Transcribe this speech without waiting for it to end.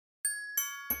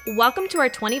Welcome to our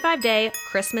 25-day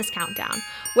Christmas countdown,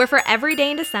 where for every day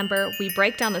in December, we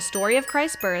break down the story of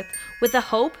Christ's birth with the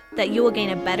hope that you will gain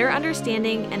a better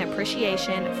understanding and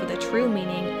appreciation for the true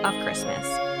meaning of Christmas.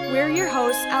 We're your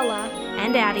hosts, Ella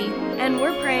and Addie, and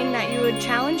we're praying that you would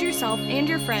challenge yourself and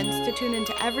your friends to tune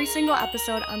into every single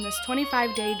episode on this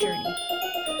 25-day journey.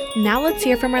 Now let's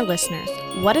hear from our listeners.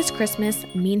 What does Christmas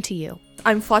mean to you?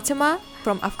 I'm Fatima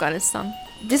from Afghanistan.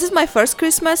 This is my first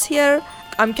Christmas here.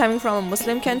 I'm coming from a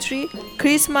Muslim country.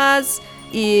 Christmas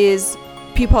is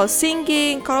people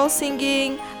singing, carol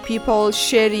singing, people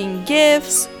sharing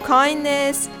gifts,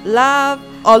 kindness, love.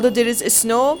 Although there is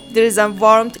snow, there is a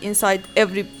warmth inside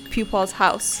every people's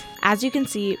house. As you can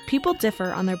see, people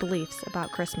differ on their beliefs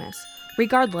about Christmas.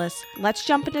 Regardless, let's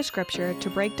jump into scripture to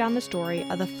break down the story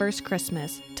of the first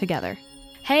Christmas together.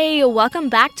 Hey, welcome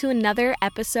back to another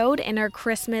episode in our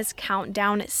Christmas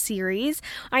Countdown series.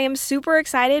 I am super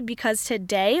excited because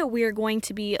today we are going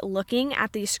to be looking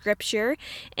at the scripture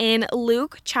in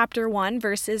Luke chapter 1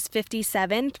 verses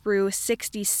 57 through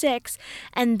 66,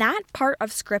 and that part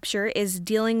of scripture is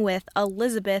dealing with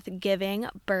Elizabeth giving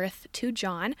birth to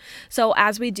John. So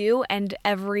as we do and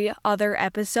every other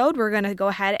episode, we're going to go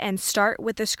ahead and start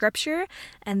with the scripture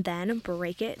and then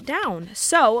break it down.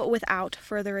 So without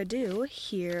further ado,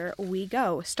 here we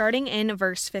go, starting in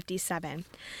verse 57.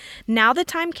 Now the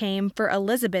time came for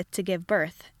Elizabeth to give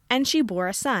birth, and she bore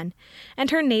a son.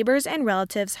 And her neighbors and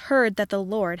relatives heard that the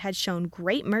Lord had shown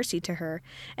great mercy to her,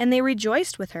 and they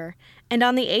rejoiced with her. And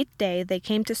on the 8th day they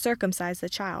came to circumcise the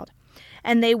child.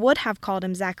 And they would have called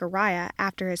him Zachariah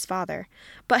after his father.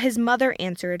 But his mother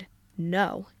answered,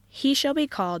 No, he shall be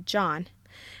called John.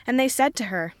 And they said to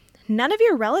her, None of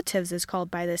your relatives is called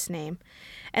by this name.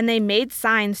 And they made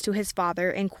signs to his father,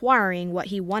 inquiring what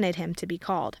he wanted him to be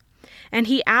called. And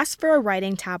he asked for a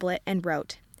writing tablet and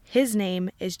wrote, His name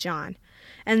is John.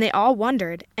 And they all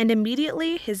wondered, and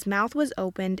immediately his mouth was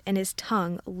opened and his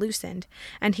tongue loosened,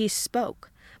 and he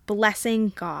spoke,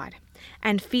 blessing God.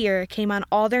 And fear came on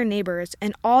all their neighbors,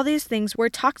 and all these things were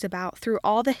talked about through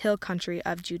all the hill country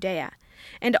of Judea.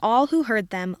 And all who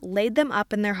heard them laid them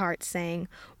up in their hearts, saying,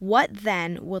 What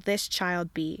then will this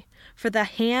child be? For the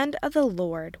hand of the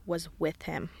Lord was with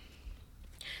him.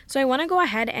 So I want to go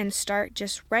ahead and start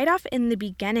just right off in the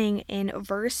beginning in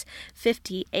verse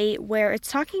 58, where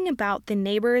it's talking about the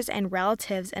neighbors and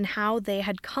relatives and how they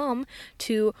had come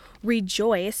to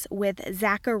rejoice with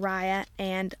Zachariah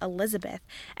and Elizabeth.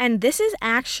 And this is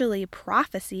actually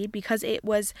prophecy because it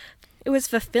was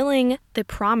fulfilling the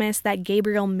promise that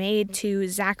Gabriel made to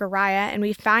Zachariah, and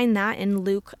we find that in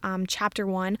Luke chapter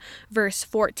 1, verse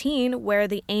 14, where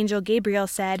the angel Gabriel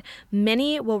said,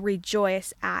 Many will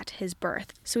rejoice at his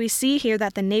birth. So we see here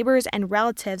that the neighbors and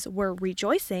relatives were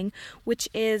rejoicing, which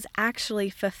is actually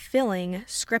fulfilling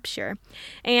scripture.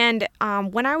 And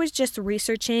when I was just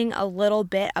researching a little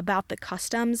bit about the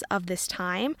customs of this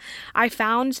time, I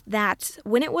found that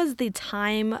when it was the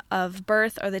time of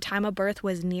birth, or the time of birth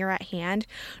was near at hand,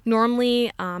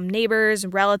 normally neighbors,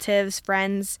 relatives,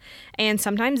 friends, and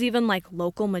sometimes even like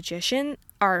local musicians,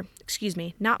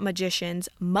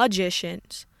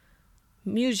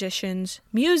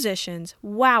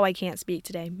 wow, I can't speak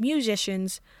today,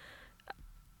 musicians,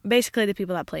 basically the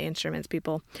people that play instruments,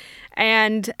 people,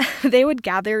 and they would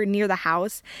gather near the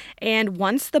house, and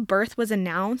once the birth was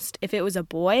announced, if it was a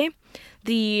boy,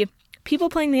 the people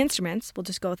playing the instruments, we'll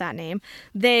just go with that name,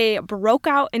 they broke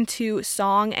out into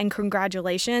song and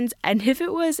congratulations, and if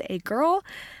it was a girl,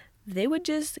 they would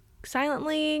just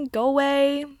silently go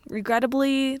away.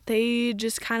 Regrettably, they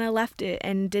just kind of left it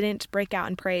and didn't break out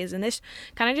in praise. And this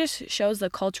kind of just shows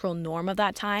the cultural norm of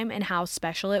that time and how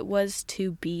special it was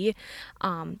to be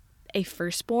a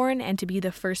firstborn and to be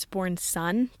the firstborn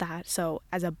son, so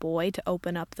as a boy to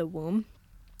open up the womb.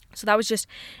 So that was just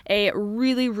a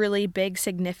really, really big,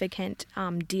 significant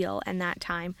deal in that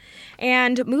time.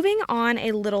 And moving on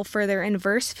a little further in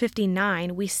verse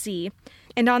 59, we see,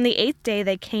 And on the 8th day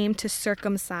they came to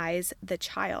circumcise the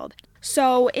child.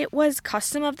 So it was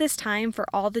custom of this time for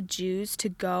all the Jews to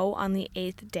go on the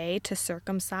 8th day to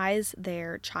circumcise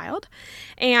their child.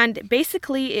 And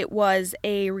basically it was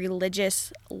a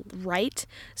religious rite.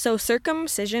 So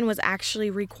circumcision was actually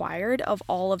required of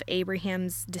all of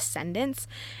Abraham's descendants.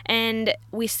 And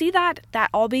we see that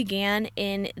all began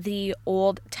in the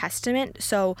Old Testament.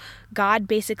 So God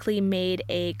basically made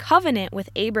a covenant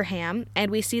with Abraham. And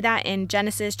we see that in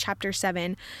Genesis chapter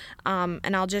 7.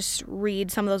 And I'll just read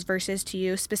some of those verses to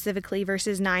you, specifically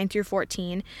verses 9 through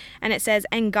 14. And it says,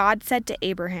 And God said to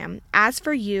Abraham, As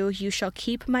for you, you shall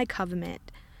keep my covenant,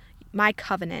 my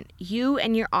covenant, you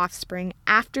and your offspring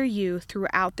after you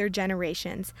throughout their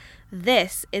generations.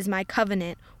 This is my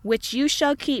covenant, which you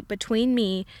shall keep between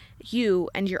me, you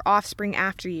and your offspring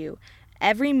after you.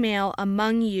 Every male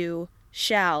among you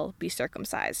shall be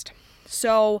circumcised.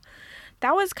 So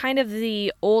that was kind of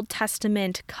the Old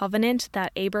Testament covenant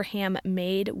that Abraham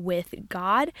made with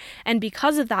God. And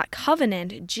because of that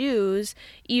covenant, Jews,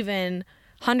 even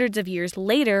hundreds of years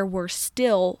later, were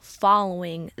still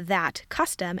following that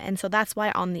custom. And so that's why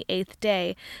on the 8th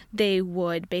day, they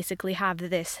would basically have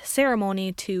this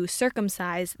ceremony to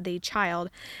circumcise the child.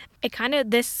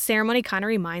 This ceremony kind of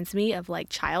reminds me of like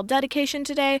child dedication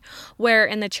today, where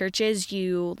in the churches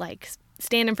you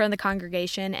stand in front of the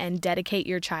congregation and dedicate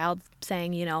your child,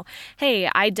 saying, hey,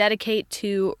 I dedicate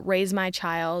to raise my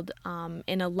child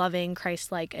in a loving,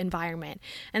 Christ-like environment.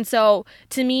 And so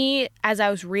to me, as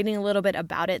I was reading a little bit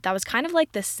about it, that was kind of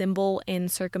like the symbol in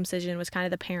circumcision, was kind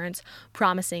of the parents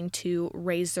promising to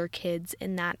raise their kids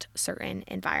in that certain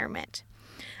environment.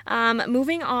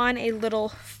 Moving on a little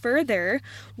further,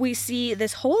 we see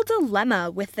this whole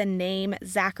dilemma with the name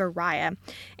Zechariah.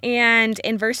 And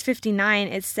in verse 59,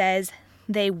 it says,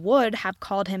 they would have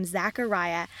called him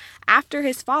Zechariah after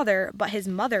his father, but his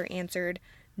mother answered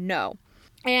no.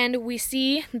 And we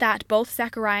see that both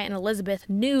Zechariah and Elizabeth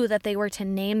knew that they were to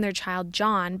name their child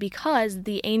John because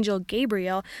the angel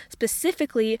Gabriel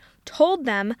specifically told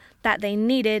them that they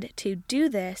needed to do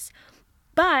this.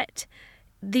 But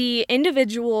the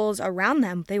individuals around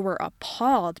them, they were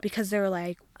appalled because they're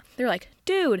like,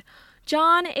 dude,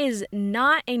 John is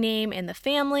not a name in the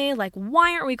family. Like,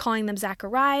 why aren't we calling them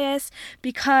Zacharias?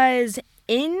 Because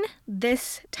in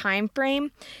this time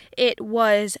frame, it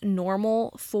was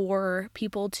normal for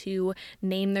people to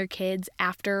name their kids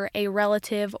after a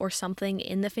relative or something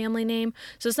in the family name.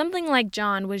 So something like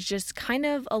John was just kind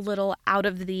of a little out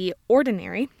of the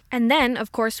ordinary. And then,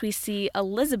 of course, we see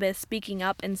Elizabeth speaking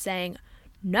up and saying,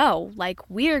 no,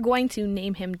 we are going to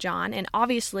name him John. And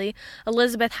obviously,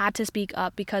 Elizabeth had to speak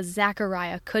up because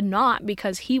Zechariah could not,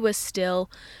 because he was still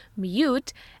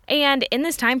mute. And in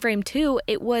this time frame too,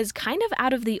 it was kind of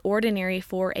out of the ordinary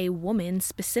for a woman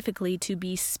specifically to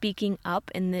be speaking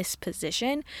up in this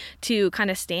position, to kind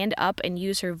of stand up and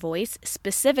use her voice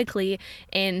specifically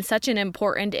in such an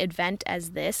important event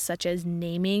as this, such as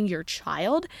naming your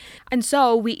child. And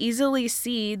so we easily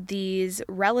see these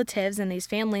relatives and these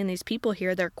family and these people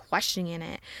here, they're questioning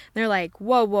it. They're like,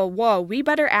 whoa, we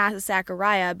better ask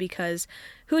Zechariah, because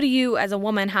who do you as a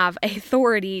woman have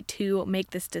authority to make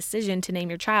this decision to name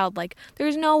your child?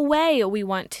 There's no way we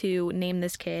want to name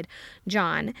this kid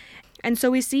John. And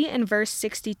so we see in verse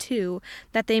 62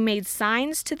 that they made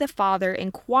signs to the father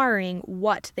inquiring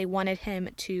what they wanted him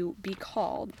to be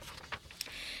called.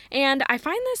 And I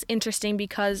find this interesting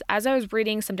because as I was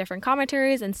reading some different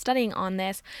commentaries and studying on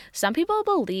this, some people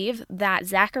believe that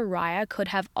Zechariah could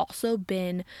have also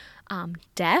been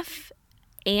deaf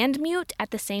and mute at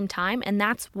the same time. And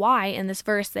that's why in this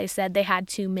verse they said they had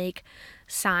to make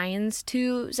signs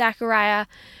to Zechariah.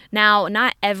 Now,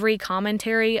 not every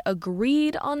commentary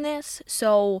agreed on this,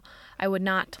 so I would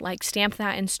not stamp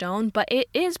that in stone, but it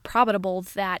is probable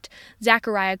that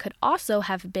Zechariah could also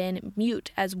have been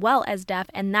mute as well as deaf,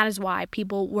 and that is why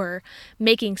people were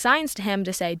making signs to him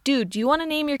to say, dude, do you want to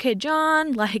name your kid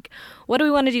John? What do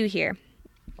we want to do here?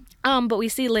 But we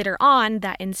see later on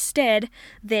that instead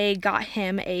they got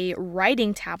him a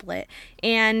writing tablet.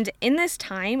 And in this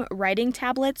time, writing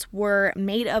tablets were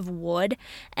made of wood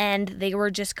and they were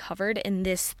just covered in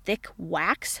this thick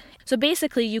wax. So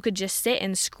basically you could just sit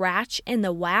and scratch in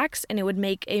the wax and it would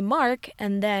make a mark.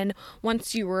 And then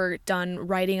once you were done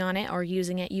writing on it or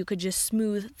using it, you could just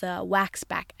smooth the wax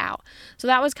back out. So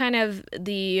that was kind of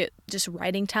the just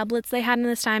writing tablets they had in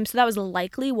this time. So that was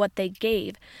likely what they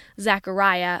gave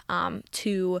Zechariah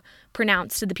to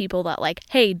pronounce to the people that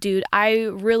hey, dude, I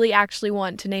really actually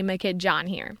want to name my kid John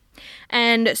here.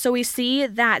 And so we see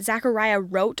that Zechariah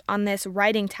wrote on this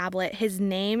writing tablet, his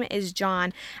name is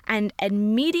John. And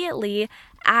immediately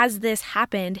as this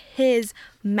happened, his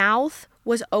mouth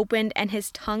was opened and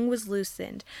his tongue was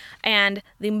loosened. And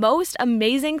the most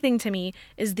amazing thing to me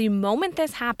is the moment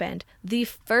this happened, the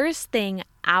first thing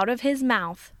out of his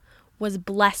mouth was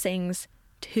blessings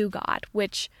to God,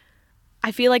 which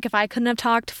I feel like if I couldn't have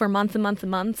talked for months and months and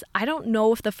months, I don't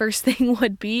know if the first thing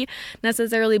would be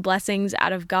necessarily blessings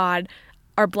out of God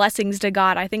or blessings to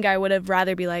God. I think I would have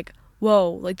rather be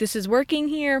whoa, this is working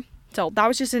here. So that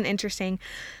was just an interesting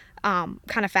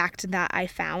kind of fact that I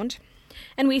found.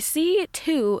 And we see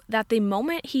too that the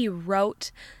moment he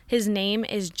wrote his name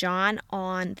is John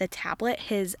on the tablet,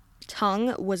 his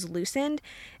tongue was loosened.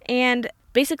 And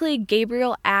Basically,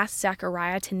 Gabriel asked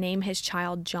Zechariah to name his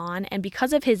child John, and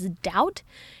because of his doubt,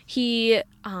 he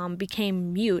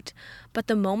became mute. But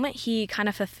the moment he kind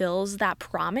of fulfills that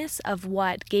promise of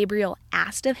what Gabriel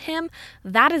asked of him,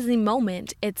 that is the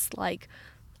moment it's like,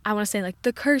 I want to say like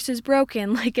the curse is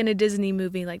broken, like in a Disney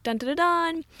movie, like dun dun dun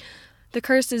dun. The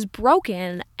curse is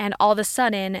broken, and all of a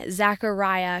sudden,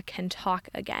 Zechariah can talk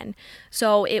again.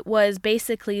 So it was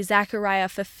basically Zechariah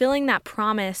fulfilling that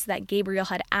promise that Gabriel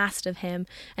had asked of him,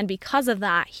 and because of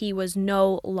that, he was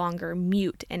no longer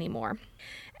mute anymore.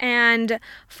 And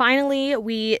finally,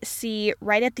 we see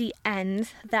right at the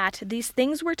end that these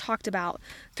things were talked about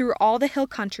through all the hill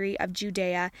country of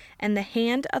Judea, and the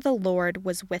hand of the Lord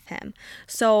was with him.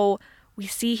 So we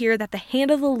see here that the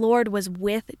hand of the Lord was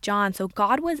with John. So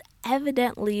God was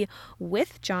evidently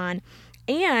with John.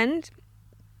 And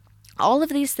all of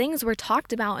these things were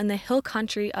talked about in the hill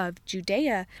country of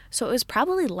Judea. So it was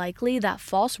probably likely that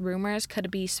false rumors could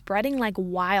be spreading like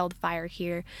wildfire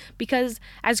here, because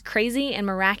as crazy and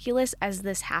miraculous as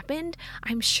this happened,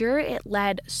 I'm sure it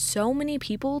led so many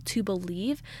people to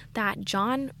believe that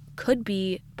John could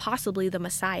be possibly the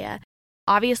Messiah.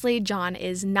 Obviously, John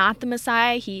is not the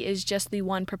Messiah. He is just the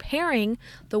one preparing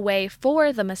the way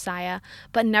for the Messiah.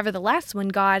 But nevertheless, when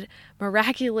God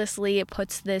miraculously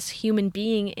puts this human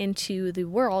being into the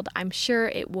world, I'm sure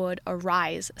it would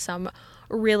arise some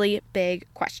really big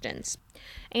questions.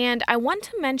 And I want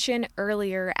to mention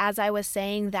earlier, as I was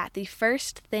saying, that the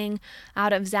first thing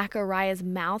out of Zechariah's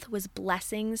mouth was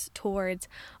blessings towards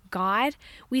God.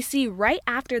 We see right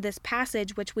after this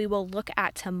passage, which we will look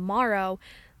at tomorrow,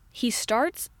 he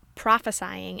starts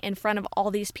prophesying in front of all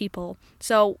these people.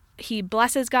 So he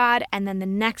blesses God, and then the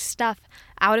next stuff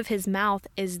out of his mouth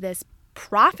is this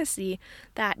prophecy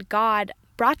that God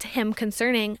brought to him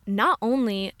concerning not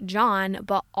only John,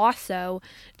 but also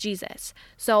Jesus.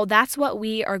 So that's what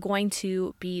we are going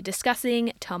to be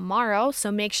discussing tomorrow.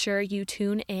 So make sure you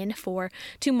tune in for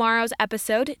tomorrow's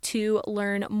episode to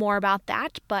learn more about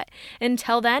that. But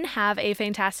until then, have a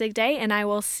fantastic day, and I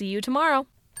will see you tomorrow.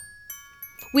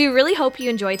 We really hope you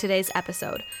enjoyed today's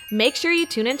episode. Make sure you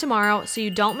tune in tomorrow so you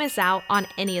don't miss out on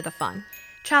any of the fun.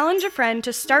 Challenge a friend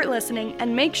to start listening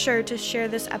and make sure to share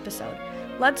this episode.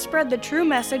 Let's spread the true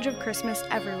message of Christmas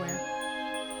everywhere.